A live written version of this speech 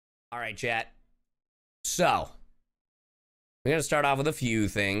All right, chat. So, we're going to start off with a few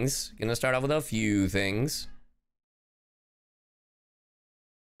things.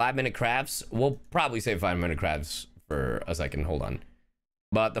 5-minute crafts. We'll probably say 5-minute crafts for a second. Hold on.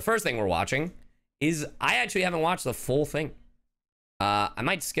 But the first thing we're watching is, I actually haven't watched the full thing. I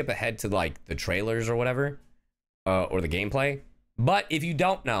might skip ahead to like the trailers or whatever, or the gameplay. But if you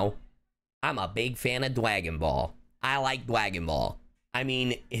don't know, I'm a big fan of Dragon Ball. I like Dragon Ball. I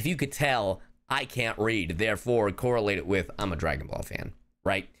mean, if you could tell, I can't read, therefore correlate it with I'm a Dragon Ball fan,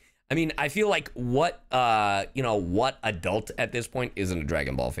 right? I mean, I feel like what adult at this point isn't a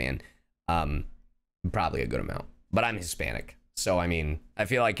Dragon Ball fan? Probably a good amount, but I'm Hispanic. So, I mean, I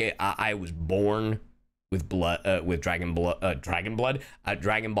feel like I was born with Dragon Ball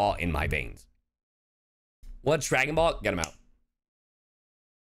in my veins. What's Dragon Ball? Get him out.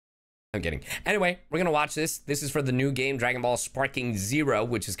 I'm kidding. Anyway, we're going to watch this. This is for the new game, Dragon Ball Sparking Zero,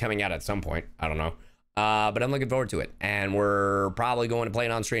 which is coming out at some point. I don't know. But I'm looking forward to it. And we're probably going to play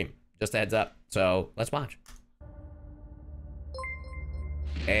it on stream. Just a heads up. So, let's watch.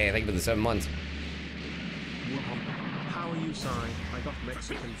 Hey, thank you for the 7 months. How are you, Si? I got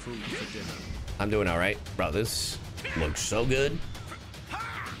Mexican food for dinner. I'm doing all right. Bro, this looks so good.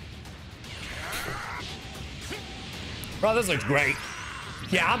 Bro, this looks great.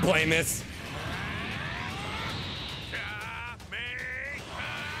 Yeah, I'm playing this.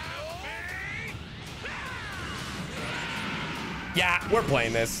 Yeah, we're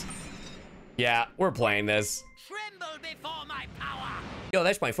playing this. Yeah, we're playing this. Tremble before my power. Yo,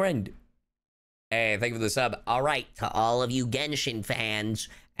 that's my friend. Hey, thank you for the sub. All right, to all of you Genshin fans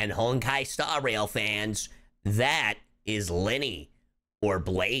and Honkai Star Rail fans, that is Lenny or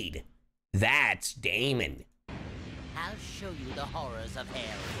Blade. That's Damon. I'll show you the horrors of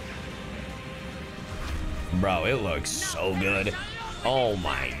hell. Bro, it looks so good. Oh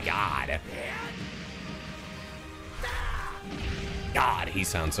my god. God, he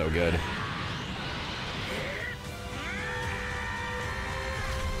sounds so good.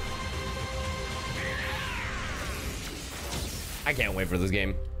 I can't wait for this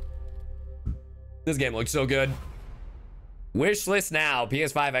game. This game looks so good. Wish list now.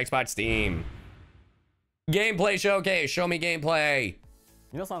 PS5, Xbox, Steam. Gameplay showcase. Show me gameplay.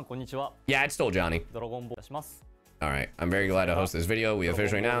 Yeah, it's still Johnny. All right, I'm very glad to host this video. We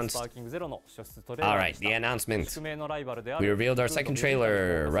officially announced. All right, the announcement. We revealed our second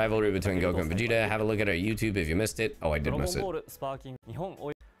trailer, rivalry between Goku and Vegeta. Have a look at our YouTube if you missed it. Oh, I did miss it.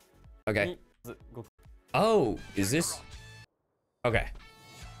 Okay. Oh, is this? Okay.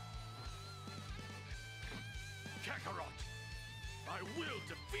 I will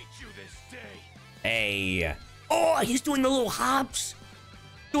defeat you this day. Hey. Oh, he's doing the little hops.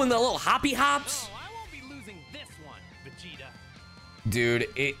 Doing the little hoppy hops. Oh, I won't be losing this one, Vegeta. Dude,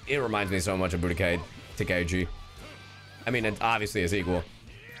 it reminds me so much of Budokai Tenkaichi. I mean, it's obviously a sequel.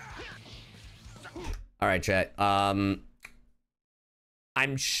 All right, chat. I'm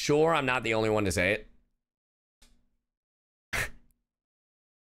sure I'm not the only one to say it.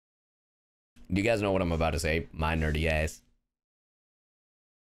 Do you guys know what I'm about to say? My nerdy ass.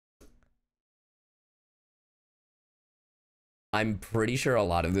 I'm pretty sure a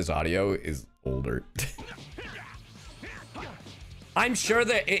lot of this audio is older. I'm sure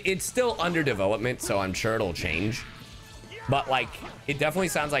that it's still under development, so I'm sure it'll change. But like, it definitely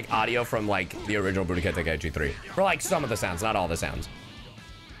sounds like audio from like the original Budokai Tenkaichi 3. For like some of the sounds, not all the sounds.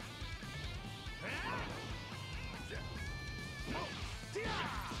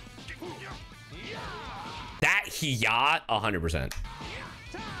 That Hiya, 100%.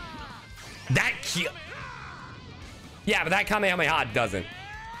 That Hiya. Yeah, but that Kamehameha doesn't.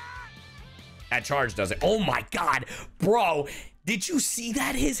 That charge doesn't. Oh my god. Bro, did you see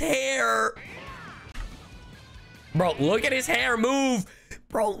that? His hair. Bro, look at his hair move.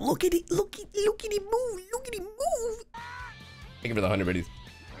 Bro, look at it. Look at it move. Look at it move. Thank you for the 100 biddies.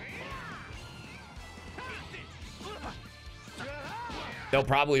 They'll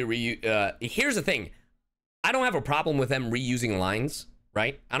probably reuse. Here's the thing. I don't have a problem with them reusing lines,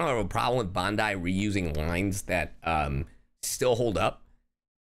 right? I don't have a problem with Bandai reusing lines that still hold up.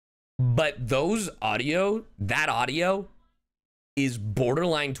 But that audio is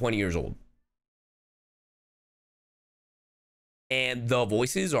borderline 20 years old. And the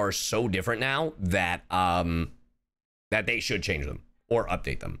voices are so different now that that they should change them or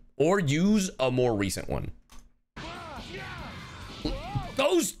update them or use a more recent one.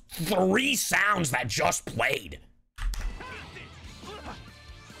 Those 3 sounds that just played.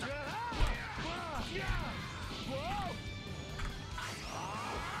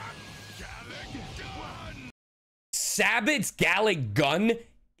 Sabbath's Gallic Gun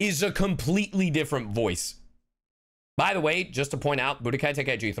is a completely different voice. By the way, just to point out, Budokai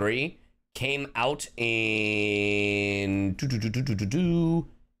Tenkaichi 3 came out in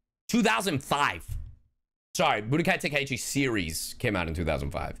 2005. Sorry, Budokai Tenkaichi series came out in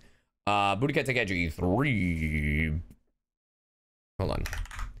 2005. Budokai Tenkaichi 3. Hold on.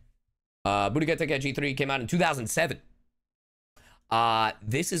 Budokai Tenkaichi 3 came out in 2007.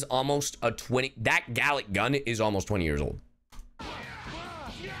 This is almost a 20. That Gallic gun is almost 20 years old.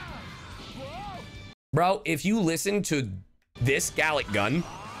 Bro, if you listen to this Gallic gun,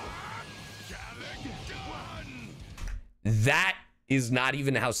 that is not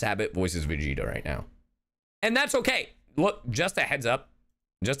even how Sabbat voices Vegeta right now. And that's okay. Look, just a heads up.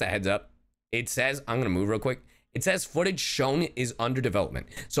 Just a heads up. It says, I'm going to move real quick. It says footage shown is under development.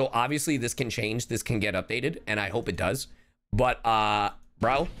 So obviously this can change. This can get updated, and I hope it does. But,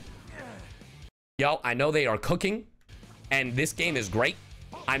 bro, yo, I know they are cooking, and this game is great.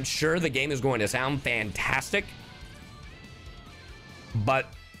 I'm sure the game is going to sound fantastic. But,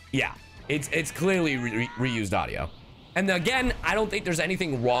 yeah, it's clearly reused audio. And again, I don't think there's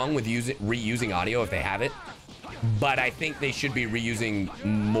anything wrong with reusing audio if they have it. But I think they should be reusing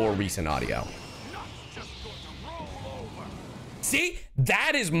more recent audio. See?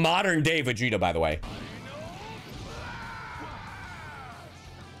 That is modern day Vegeta, by the way.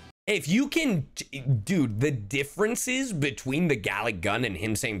 If you can, dude, the differences between the Gallic gun and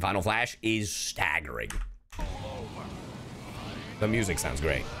him saying Final Flash is staggering. The music sounds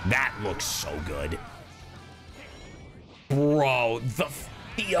great. That looks so good. Bro, the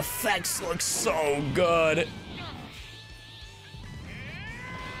effects look so good.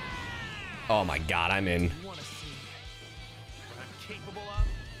 Oh my God, I'm in.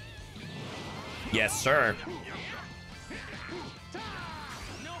 Yes, sir.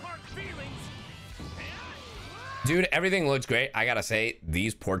 Dude, everything looks great. I gotta say,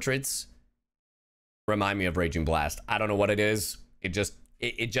 these portraits remind me of Raging Blast. I don't know what it is. It just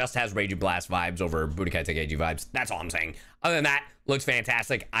has Raging Blast vibes over Budokai Tenkaichi vibes. That's all I'm saying. Other than that, looks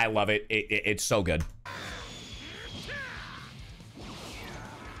fantastic. I love it. It's so good.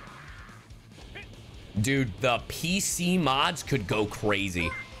 Dude, the PC mods could go crazy.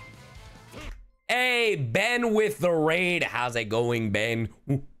 Hey, Ben with the raid. How's it going, Ben?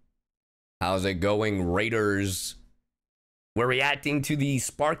 How's it going, Raiders? We're reacting to the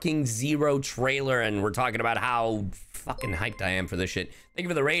Sparking Zero trailer, and we're talking about how fucking hyped I am for this shit. Thank you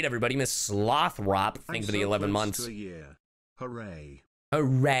for the raid, everybody. Miss Slothrop, thank you for the 11 months. Hooray.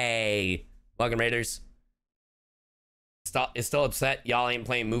 Hooray. Welcome, Raiders. Is still upset y'all ain't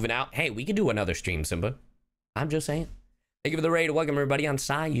playing Moving Out. Hey, we could do another stream, Simba. I'm just saying. Thank you for the raid. Welcome, everybody, on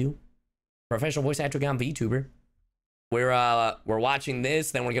Sayu. Professional voice actor on VTuber. We're watching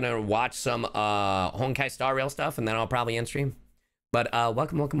this, then we're gonna watch some Honkai Star Rail stuff, and then I'll probably end stream. But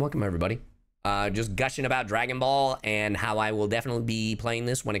welcome everybody. Just gushing about Dragon Ball and how I will definitely be playing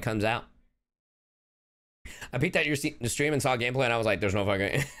this when it comes out. I peeked at your stream and saw gameplay, and I was like, "There's no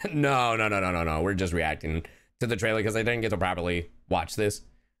fucking no. We're just reacting to the trailer because I didn't get to properly watch this."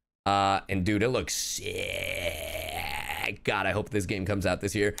 And dude, it looks sick. God, I hope this game comes out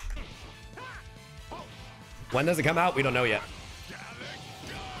this year. When does it come out? We don't know yet.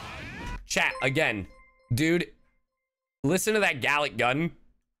 Chat, again, dude, listen to that Gallic gun.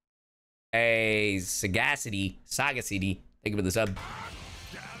 A Sagacity, thank you for the sub.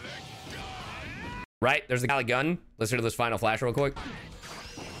 Right, there's the Gallic gun. Listen to this Final Flash real quick.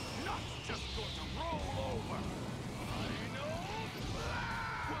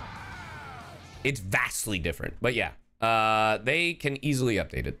 It's vastly different, but yeah, they can easily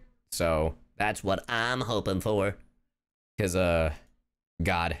update it. So that's what I'm hoping for. Because,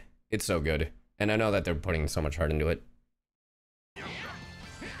 God, it's so good. And I know that they're putting so much heart into it.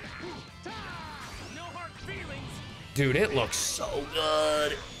 Dude, it looks so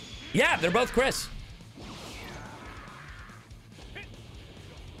good. Yeah, they're both Chris.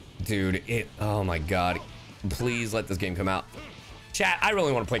 Dude, oh my God. Please let this game come out. Chat, I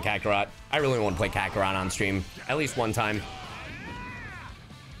really want to play Kakarot. I really want to play Kakarot on stream. At least one time.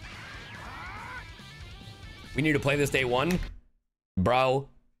 We need to play this day one. Bro,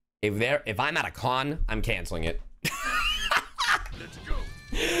 if I'm at a con, I'm canceling it. Let's go.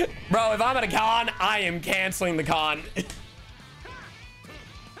 Bro, if I'm at a con, I am canceling the con.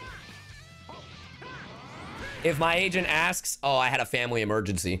 If my agent asks, oh, I had a family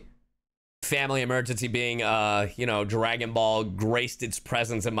emergency. Family emergency being, you know, Dragon Ball graced its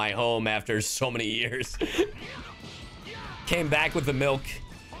presence in my home after so many years. Came back with the milk.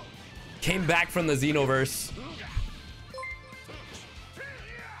 Came back from the Xenoverse.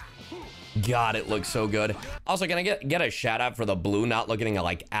 God, it looks so good. Also, can I get a shout out for the blue not looking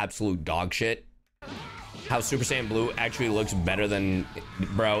like absolute dog shit? How Super Saiyan Blue actually looks better than,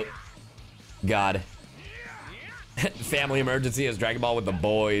 bro. God. Family emergency is Dragon Ball with the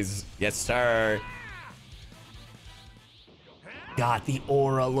boys. Yes, sir. God, the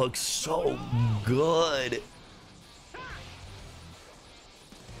aura looks so good.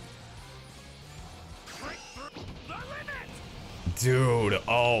 Dude,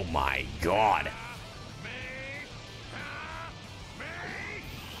 oh my God.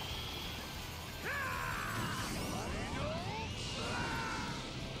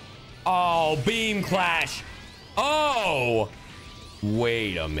 Oh, beam clash. Oh,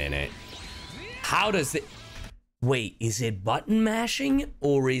 wait a minute. How does it... Wait, is it button mashing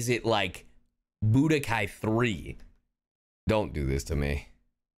or is it like Budokai 3? Don't do this to me.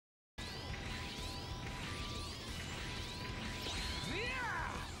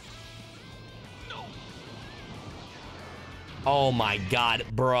 Oh my God,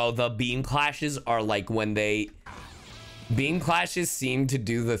 bro, the beam clashes are like when they... Beam clashes seem to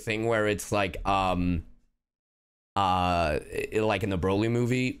do the thing where it's like, like in the Broly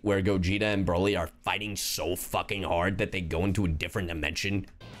movie where Gogeta and Broly are fighting so fucking hard that they go into a different dimension.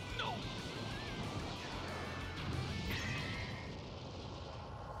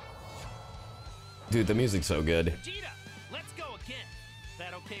 Dude, the music's so good. Vegeta, let's go again.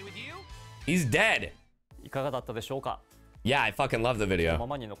 That okay with you? He's dead. いかがだったでしょうか Yeah, I fucking love the video.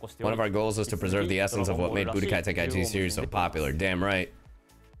 One of our goals is to preserve the essence of what made Budokai Tenkaichi series so popular. Damn right.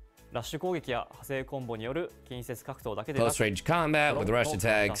 ラッシュ攻撃や派生コンボによる近接格闘だけでなく Close range combat with rush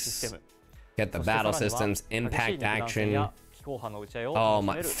attacks. Get the battle systems, impact action. Oh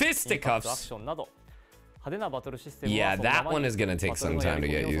my, fisticuffs! Yeah, that one is gonna take some time to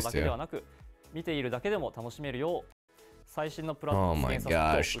get used to. 見ているだけでも楽しめるよう最新のプラ Oh my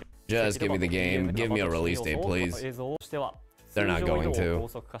gosh. Just give me the game. Give me a release date, please. They're not going to.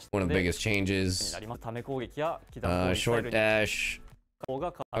 One of the biggest changes. Short dash.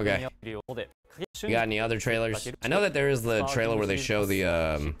 Okay. You got any other trailers? I know that there is the trailer where they show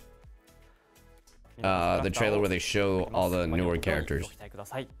the trailer where they show all the newer characters.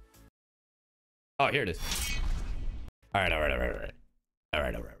 Oh, here it is. All right.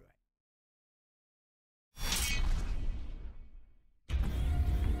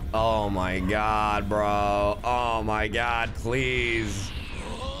 Oh my God, bro. Oh my God, please.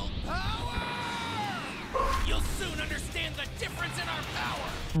 You'll soon understand the difference in our power.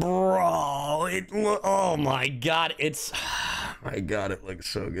 Bro, oh my God, it's... My God, it looks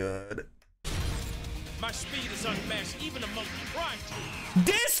so good. My speed is unmatched even among the prime team.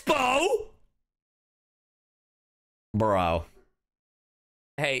 Dispo? Bro.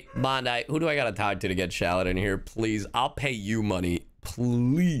 Hey, Bandai, who do I gotta talk to get Shallot in here? Please, I'll pay you money.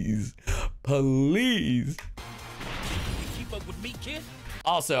 Please. Please. Keep up with me, kid.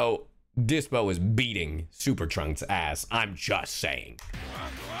 Also, Dispo is beating Super Trunks' ass. I'm just saying.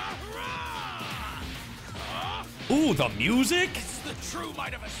 Ooh, the music? This is the true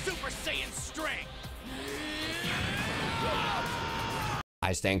might of a Super Saiyan strength.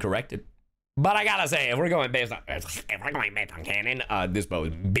 I stand corrected. But I gotta say, if we're going based on canon, Dispo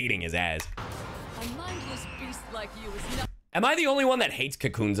is beating his ass. A mindless beast like you is nothing Am I the only one that hates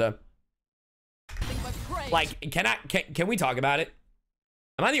Kakunza? but prey. Like, can we talk about it?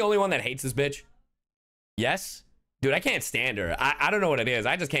 Am I the only one that hates this bitch? Yes? Dude, I can't stand her. I don't know what it is.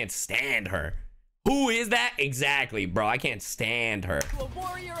 I just can't stand her. Who is that? Exactly, bro. I can't stand her. A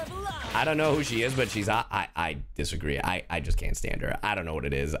warrior of love. I don't know who she is, but she's... I disagree. I just can't stand her. I don't know what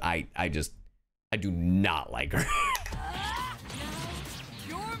it is. I do not like her.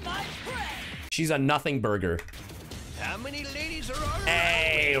 You're my prey. She's a nothing burger. How many ladies are around?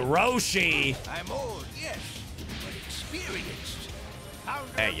 Hey, Roshi. I'm old, yes, but experienced.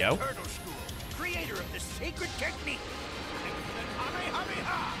 Founder Hey, of yo. the Turtle School, creator of the sacred technique.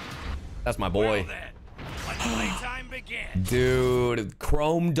 Kamehameha. That's my boy. Well then, let playtime begin. Dude,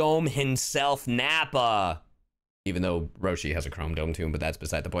 Chrome Dome himself, Nappa. Even though Roshi has a Chrome Dome too, but that's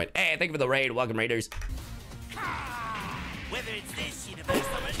beside the point. Hey, thank you for the raid. Welcome, Raiders. Whether it's this universe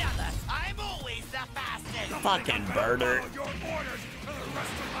or another, I'm always the fastest. Fucking birder. Your orders for the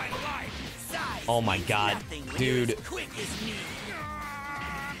rest of my life. Size Oh my means God, nothing when dude. you're as quick as me.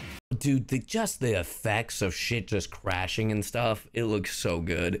 Dude, just the effects of shit just crashing and stuff. It looks so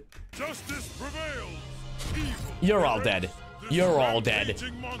good. Justice prevails. Evil You're all dead. This You're all dead.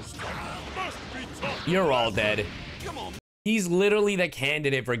 rampaging monster must be tough. You're all dead. Come on. He's literally the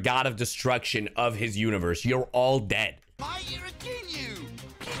candidate for God of Destruction of his universe. You're all dead. My year again, you.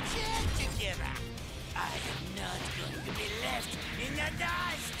 Get your act together. I am not going to be left in the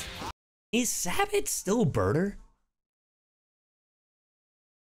dust. Is Sabbath still Birder?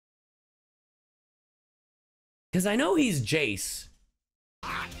 Because I know he's Jace.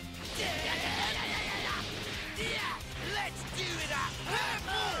 Let's do it up.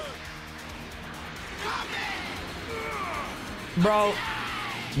 Bro,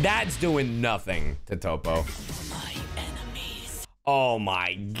 that's doing nothing to Topo. My enemies. Oh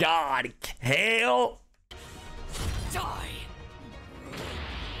my god, Kale. Die.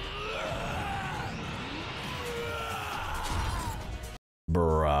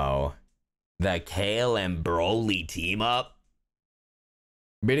 Bro, the Kale and Broly team up?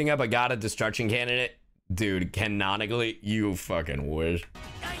 Beating up a God of Destruction candidate? Dude, canonically, you fucking wish.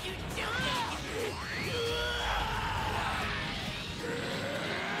 Are you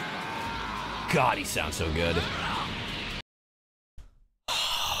God, he sounds so good.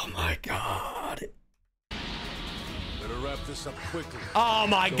 Oh my god. Better wrap this up quickly. Oh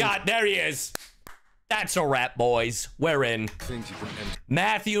my god, there he is. That's a wrap, boys. We're in. Things you can enter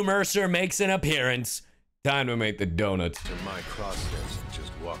Matthew Mercer makes an appearance. Time to make the donuts. my crosshairs and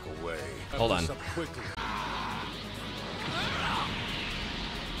just walk away. Wrap Hold this on. up quickly.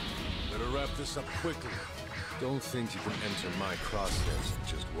 Better wrap this up quickly. Don't think you can enter my crosshairs and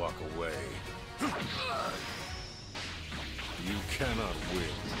just walk away. You cannot win.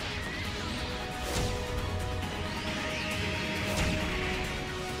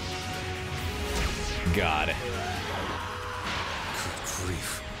 God. Good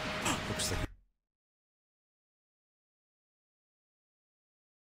grief. Looks like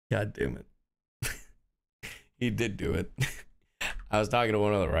God damn it. He did do it. I was talking to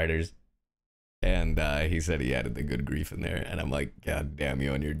one of the writers, and he said he added the good grief in there, and I'm like, God damn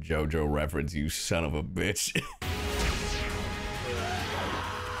you on your JoJo reference, you son of a bitch.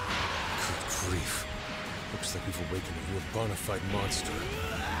 good grief. Looks like we've awakened a real bona fide monster.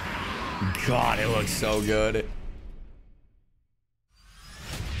 God, it looks so good.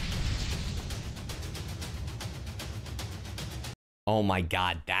 Oh my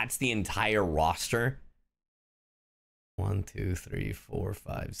god, that's the entire roster. 1, 2, 3, 4,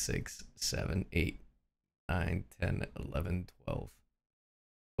 5, 6, 7, 8, 9, 10, 11, 12.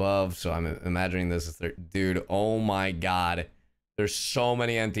 12, so I'm imagining this is dude, oh my god. There's so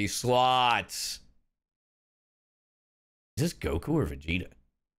many empty slots. Is this Goku or Vegeta?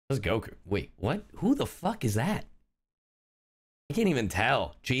 This is Goku. Wait, what? Who the fuck is that? I can't even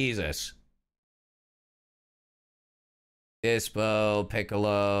tell. Jesus. Dispo,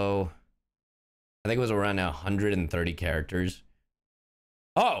 Piccolo. I think it was around 130 characters.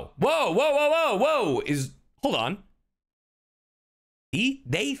 Oh, whoa, whoa, whoa, whoa, whoa. Hold on.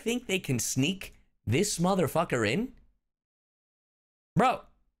 They think they can sneak this motherfucker in? Bro,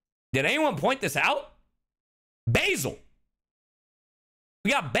 did anyone point this out? Basil. We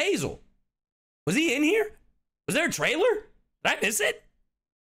got Basil. Was he in here? Was there a trailer? Did I miss it?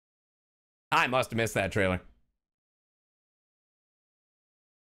 I must have missed that trailer.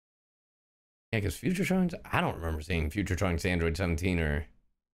 Yeah, because Future Trunks, I don't remember seeing Future Trunks Android 17 or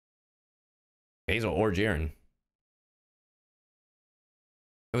Basil or Jiren.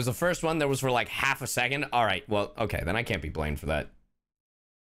 It was the first one that was for like half a second. All right, well, okay, then I can't be blamed for that.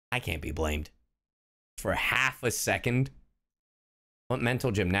 I can't be blamed. For half a second? What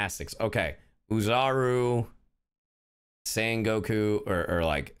mental gymnastics? Okay, Uzaru, Saiyan Goku, or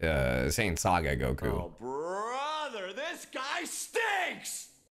like Saiyan Saga Goku. Oh, brother, this guy stinks!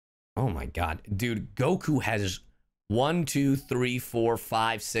 Oh my god. Dude, Goku has 1, 2, 3, 4,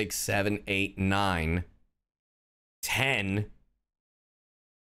 5, 6, 7, 8, 9, 10,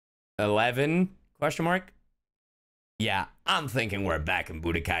 11, question mark? Yeah, I'm thinking we're back in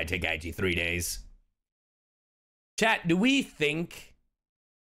Budokai Tenkaichi 3 days. Chat, do we think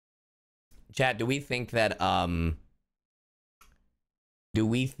that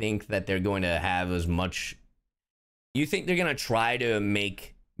they're going to have as much, you think they're going to try to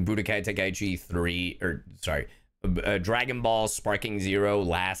make Budokai Tenkaichi 3, or sorry, Dragon Ball Sparking Zero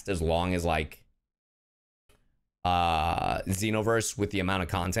last as long as like Xenoverse with the amount of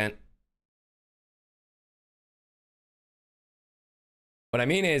content? What I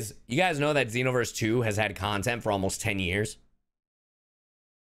mean is, you guys know that Xenoverse 2 has had content for almost 10 years?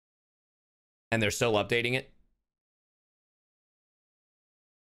 And they're still updating it?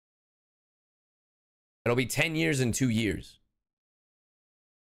 It'll be 10 years in 2 years.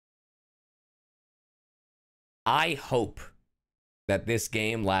 I hope that this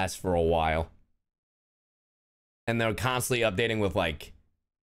game lasts for a while. And they're constantly updating with like,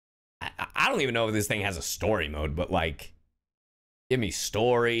 I don't even know if this thing has a story mode, but like, give me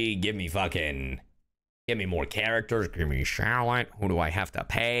story, give me more characters, give me Shallot. Who do I have to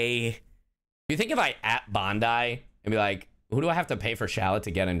pay? You think if I at Bandai and be like, who do I have to pay for Shallot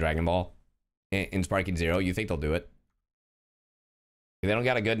to get in Dragon Ball in Sparking Zero? You think they'll do it? If they don't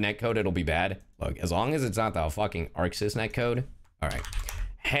got a good netcode, it'll be bad. Look, as long as it's not the fucking ArcSys netcode. All right.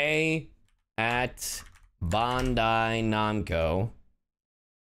 Hey, at Bandai Namco,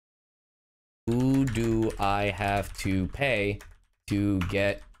 who do I have to pay to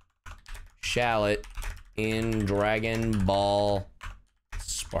get Shallot in Dragon Ball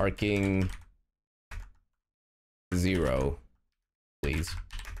Sparking Zero, please?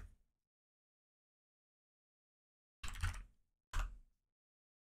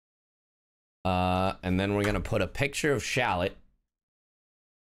 And then we're gonna put a picture of Shallot.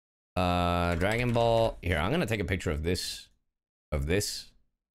 Dragon Ball. Here, I'm gonna take a picture of this.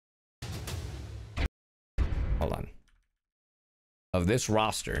 Hold on. Of this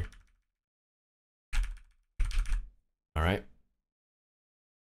roster. All right.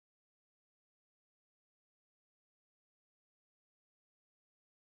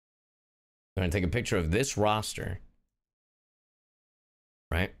 I'm gonna take a picture of this roster.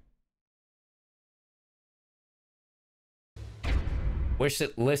 Right.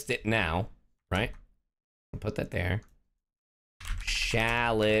 List it now, right? I'll put that there.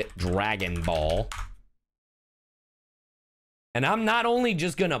 Shallot Dragon Ball. And I'm not only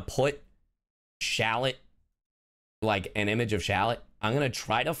just gonna put Shallot, like an image of Shallot, I'm gonna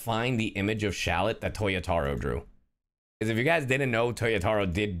try to find the image of Shallot that Toyotaro drew. Because if you guys didn't know,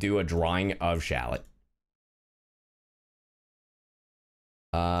 Toyotaro did do a drawing of Shallot.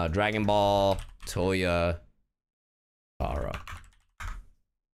 Dragon Ball Toyotaro.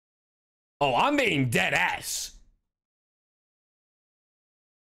 Oh, I'm being dead ass.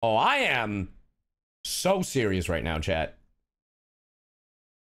 Oh, I am so serious right now, chat.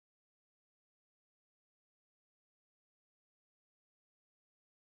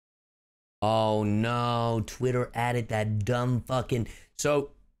 Oh no, Twitter added that dumb fucking... So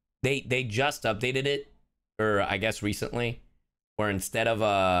they just updated it, or I guess recently, where instead of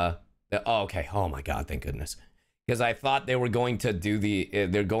oh, okay. Oh my god, thank goodness. Because I thought they were going to do the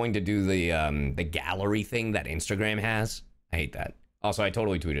gallery thing that Instagram has. I hate that. Also, I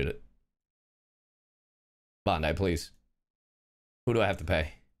totally tweeted it. Bandai, please. Who do I have to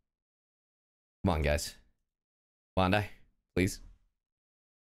pay? Come on, guys. Bandai, please.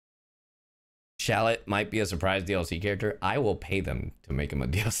 Shallot might be a surprise DLC character. I will pay them to make him a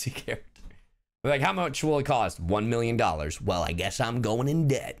DLC character. Like, how much will it cost? $1 million. Well, I guess I'm going in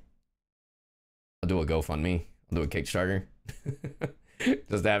debt. I'll do a GoFundMe. I'll do a Kickstarter.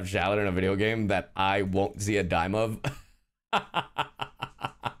 Just to have Shallot in a video game that I won't see a dime of.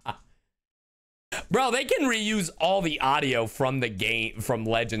 Bro, they can reuse all the audio from the game, from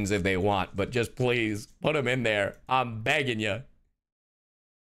Legends if they want, but just please put them in there. I'm begging you.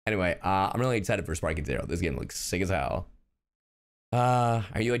 Anyway, I'm really excited for Sparking Zero. This game looks sick as hell. Are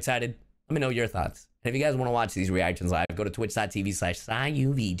you excited? Let me know your thoughts. And if you guys want to watch these reactions live, go to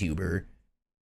twitch.tv/SciUVTuber.